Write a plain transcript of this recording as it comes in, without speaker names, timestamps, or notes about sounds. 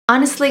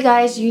Honestly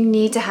guys, you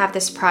need to have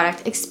this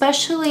product,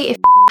 especially if...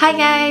 Hi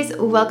guys,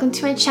 welcome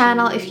to my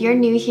channel. If you're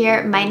new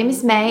here, my name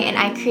is May and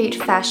I create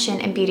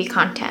fashion and beauty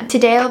content.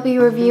 Today I'll be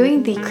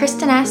reviewing the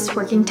Kristin Ess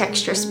Working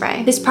Texture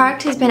Spray. This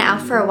product has been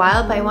out for a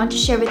while, but I want to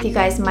share with you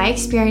guys my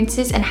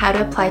experiences and how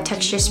to apply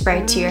texture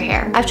spray to your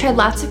hair. I've tried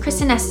lots of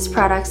Kristin Ess's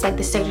products like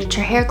the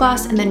Signature Hair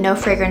Gloss and the No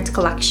Fragrance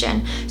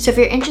collection. So if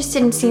you're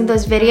interested in seeing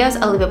those videos,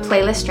 I'll leave a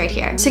playlist right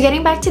here. So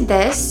getting back to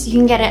this, you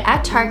can get it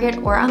at Target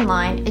or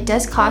online. It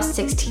does cost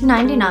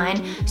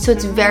 $16.99, so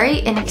it's very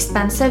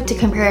inexpensive to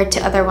compare it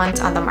to other ones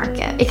on the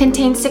market. It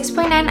contains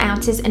 6.9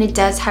 ounces and it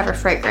does have a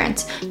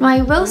fragrance. Now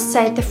I will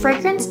say the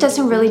fragrance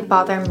doesn't really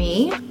bother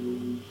me.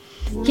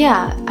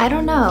 Yeah, I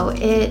don't know.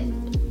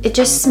 It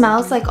just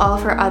smells like all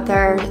of her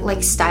other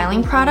like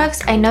styling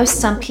products. I know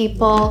some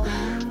people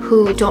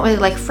who don't really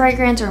like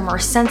fragrance or are more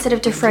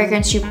sensitive to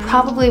fragrance, you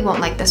probably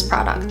won't like this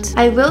product.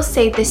 I will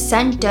say the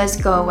scent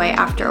does go away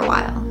after a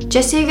while.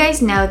 Just so you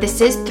guys know, this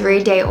is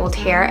 3-day-old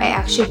hair. I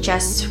actually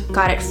just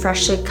got it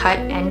freshly cut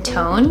and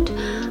toned.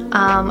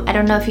 I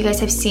don't know if you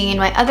guys have seen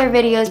my other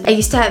videos. I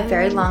used to have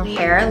very long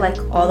hair, like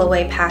all the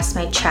way past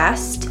my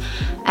chest.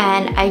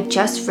 And I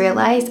just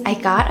realized I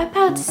got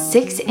about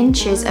 6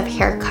 inches of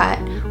haircut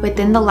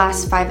within the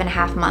last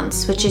 5.5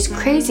 months, which is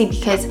crazy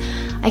because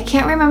I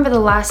can't remember the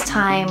last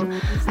time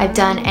I've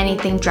done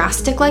anything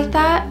drastic like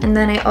that. And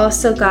then I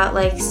also got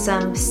like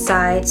some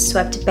side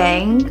swept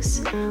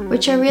bangs,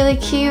 which are really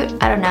cute.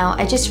 I don't know,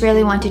 I just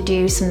really want to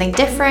do something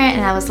different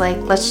and I was like,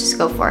 let's just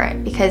go for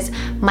it because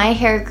my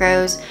hair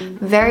grows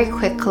very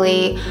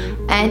quickly.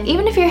 And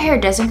even if your hair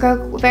doesn't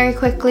grow very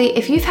quickly,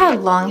 if you've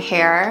had long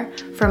hair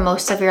for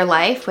most of your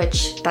life,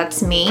 which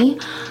that's me,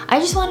 I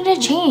just wanted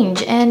to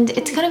change and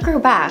it's gonna grow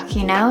back,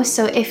 you know?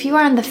 So if you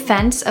are on the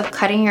fence of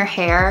cutting your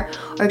hair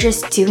or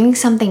just doing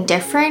something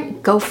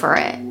different, go for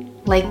it.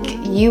 Like,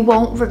 you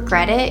won't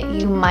regret it.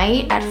 You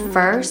might at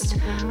first,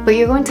 but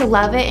you're going to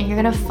love it and you're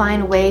gonna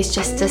find ways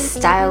just to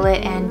style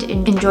it and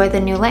enjoy the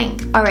new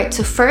length. All right,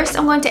 so first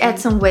I'm going to add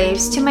some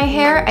waves to my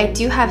hair. I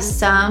do have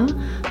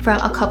some from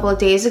a couple of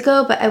days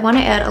ago, but I want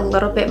to add a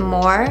little bit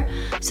more.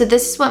 So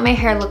this is what my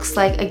hair looks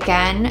like.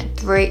 Again,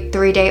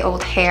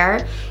 3-day-old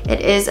hair. It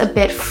is a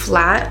bit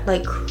flat,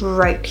 like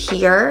right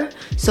here.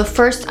 So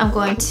first I'm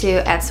going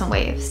to add some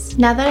waves.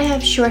 Now that I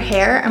have short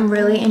hair, I'm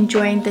really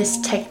enjoying this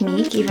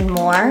technique even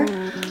more.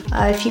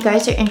 If you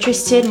guys are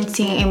interested in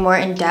seeing a more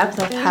in-depth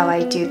of how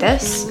I do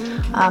this,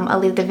 I'll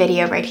leave the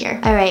video right here.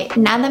 All right,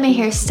 now that my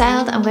hair is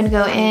styled, I'm gonna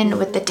go in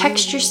with the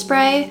texture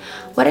spray.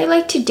 What I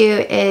like to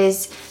do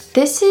is,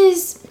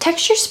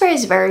 texture spray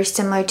is very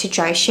similar to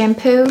dry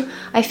shampoo.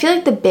 I feel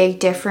like the big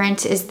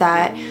difference is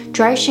that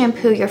dry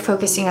shampoo, you're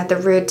focusing at the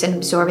roots and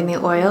absorbing the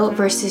oil,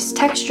 versus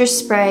texture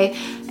spray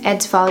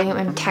adds volume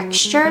and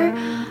texture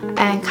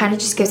and kind of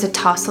just gives a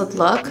tousled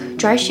look.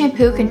 Dry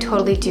shampoo can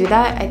totally do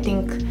that. I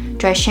think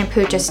dry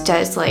shampoo just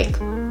does like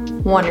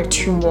 1 or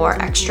 2 more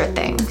extra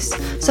things.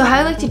 So how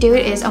I like to do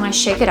it is I'm gonna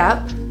shake it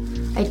up.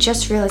 I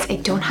just realized I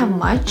don't have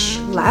much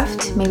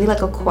left, maybe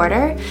like a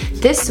quarter.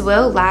 This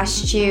will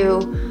last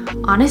you,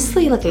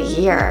 honestly, like a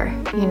year.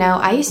 You know,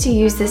 I used to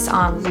use this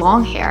on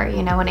long hair,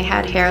 you know, when I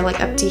had hair like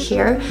up to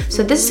here.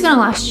 So this is gonna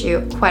last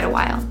you quite a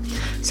while.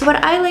 So what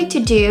I like to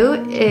do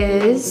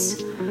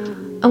is,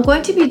 I'm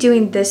going to be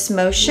doing this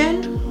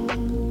motion.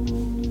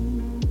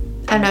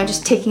 I don't know,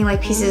 just taking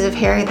like pieces of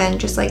hair and then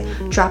just like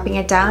dropping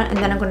it down, and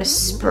then I'm gonna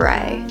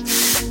spray.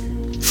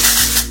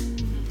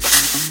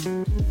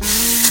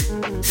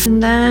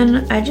 And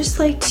then I just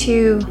like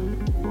to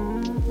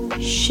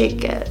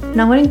shake it.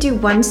 Now I'm gonna do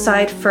one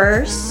side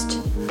first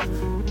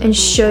and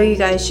show you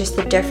guys just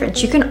the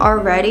difference. You can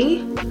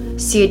already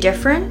see a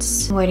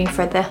difference. I'm waiting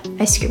for the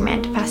ice cream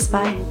man to pass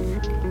by.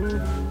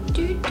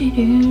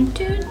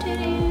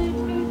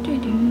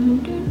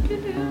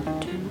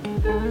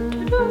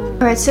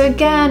 Alright, so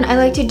again, I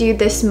like to do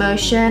this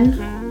motion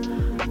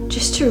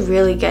just to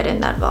really get in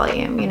that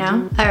volume, you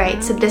know?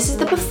 Alright, so this is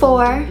the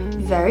before,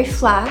 very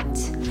flat,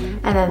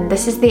 and then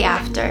this is the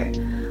after.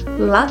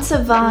 Lots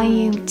of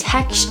volume,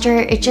 texture,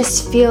 it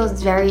just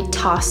feels very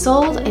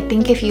tousled. I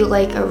think if you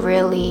like a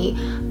really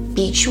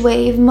beach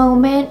wave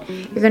moment,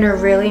 you're gonna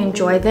really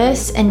enjoy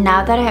this. And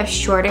now that I have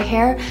shorter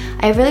hair,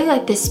 I really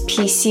like this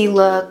PC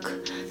look,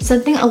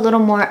 something a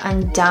little more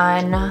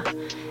undone.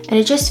 And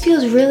it just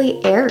feels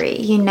really airy,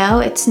 you know?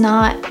 It's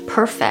not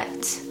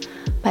perfect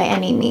by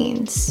any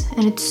means.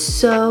 And it's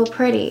so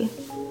pretty.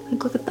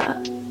 Like, look at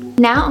that.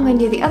 Now I'm gonna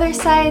do the other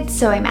side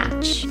so I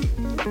match.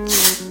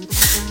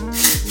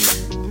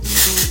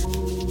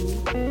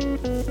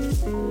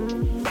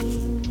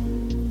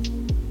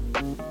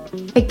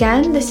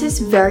 Again, this is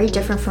very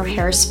different from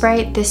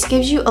hairspray. This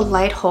gives you a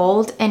light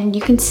hold and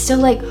you can still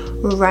like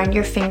run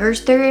your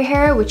fingers through your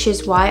hair, which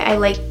is why I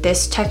like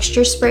this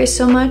texture spray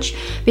so much,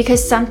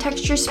 because some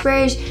texture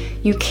sprays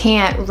you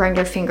can't run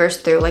your fingers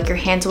through, like your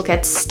hands will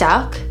get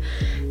stuck.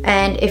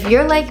 And if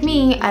you're like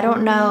me, I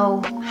don't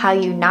know how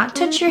you not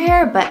touch your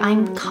hair, but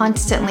I'm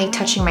constantly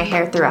touching my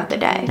hair throughout the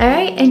day. All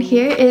right, and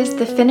here is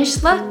the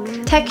finished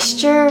look.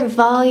 Texture,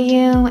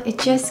 volume, it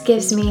just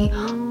gives me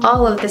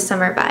all of the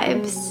summer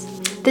vibes.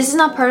 This is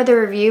not part of the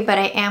review, but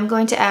I am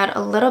going to add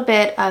a little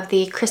bit of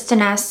the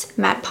Kristin Ess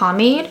Matte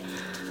Pomade.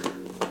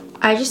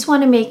 I just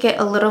want to make it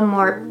a little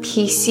more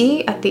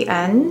piecey at the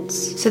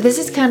ends. So this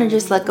is kind of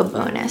just like a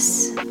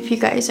bonus, if you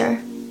guys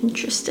are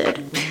interested.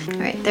 All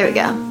right, there we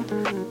go.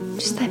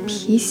 Just that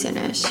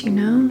pieciness, you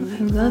know? I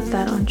love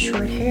that on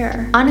short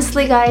hair.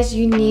 Honestly, guys,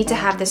 you need to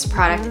have this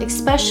product,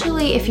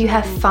 especially if you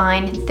have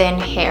fine, thin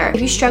hair. If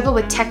you struggle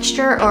with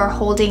texture or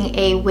holding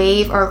a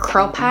wave or a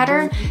curl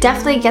pattern,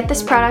 definitely get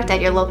this product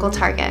at your local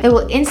Target. It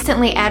will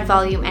instantly add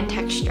volume and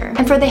texture.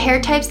 And for the hair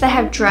types that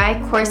have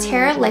dry, coarse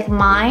hair like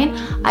mine,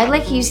 I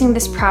like using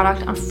this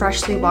product on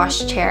freshly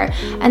washed hair.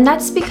 And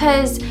that's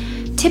because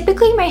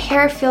typically my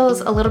hair feels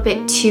a little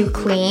bit too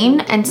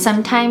clean and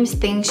sometimes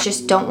things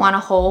just don't want to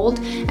hold,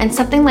 and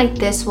something like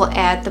this will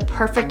add the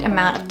perfect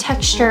amount of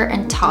texture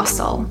and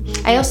tousle.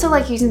 I also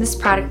like using this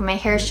product when my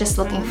hair is just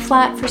looking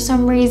flat for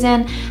some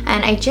reason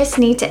and I just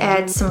need to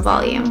add some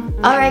volume.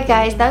 Alright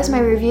guys, that was my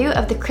review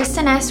of the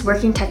Kristin Ess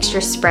Working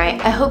Texture Spray.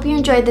 I hope you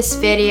enjoyed this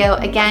video.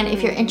 Again,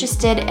 if you're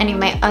interested in any of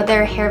my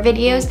other hair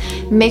videos,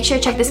 make sure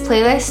to check this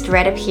playlist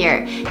right up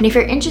here. And if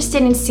you're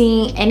interested in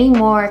seeing any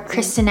more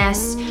Kristin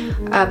Ess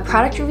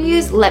product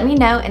reviews, let me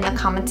know in the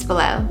comments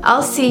below.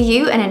 I'll see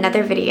you in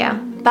another video.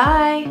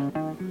 Bye!